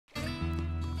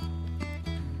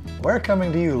We're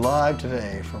coming to you live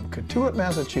today from Cape,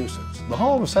 Massachusetts, the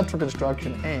home of Central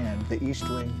Construction and the East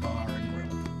Wing Bar and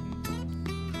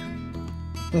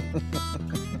Grill.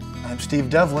 I'm Steve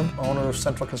Devlin, owner of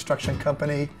Central Construction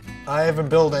Company. I have been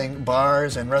building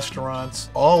bars and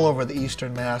restaurants all over the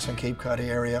Eastern Mass and Cape Cod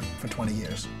area for 20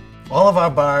 years. All of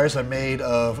our bars are made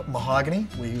of mahogany.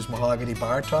 We use mahogany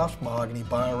bar tops, mahogany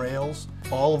bar rails,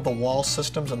 all of the wall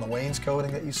systems and the wainscoting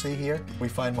that you see here. We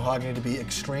find mahogany to be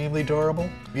extremely durable,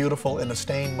 beautiful in a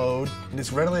stain mode, and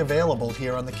it's readily available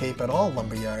here on the Cape at all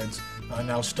lumber yards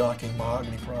now stocking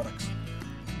mahogany products.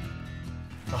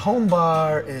 A home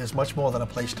bar is much more than a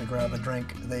place to grab a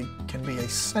drink. They can be a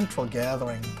central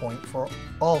gathering point for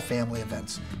all family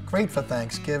events. Great for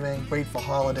Thanksgiving, great for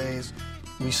holidays.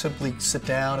 We simply sit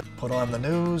down, put on the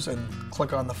news, and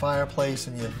click on the fireplace,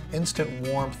 and you have instant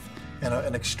warmth and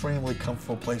an extremely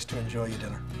comfortable place to enjoy your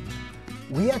dinner.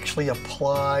 We actually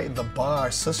apply the bar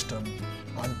system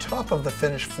on top of the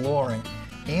finished flooring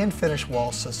and finished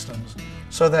wall systems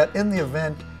so that in the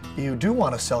event you do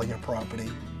want to sell your property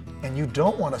and you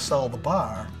don't want to sell the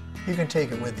bar, you can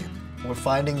take it with you. We're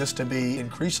finding this to be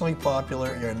increasingly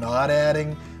popular. You're not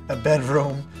adding a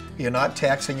bedroom, you're not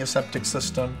taxing your septic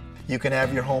system. You can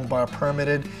have your home bar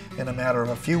permitted in a matter of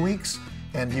a few weeks,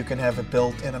 and you can have it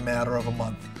built in a matter of a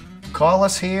month. Call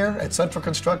us here at Central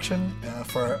Construction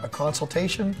for a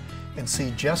consultation and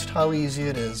see just how easy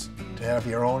it is to have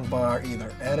your own bar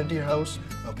either added to your house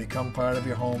or become part of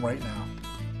your home right now.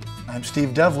 I'm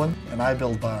Steve Devlin, and I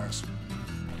build bars.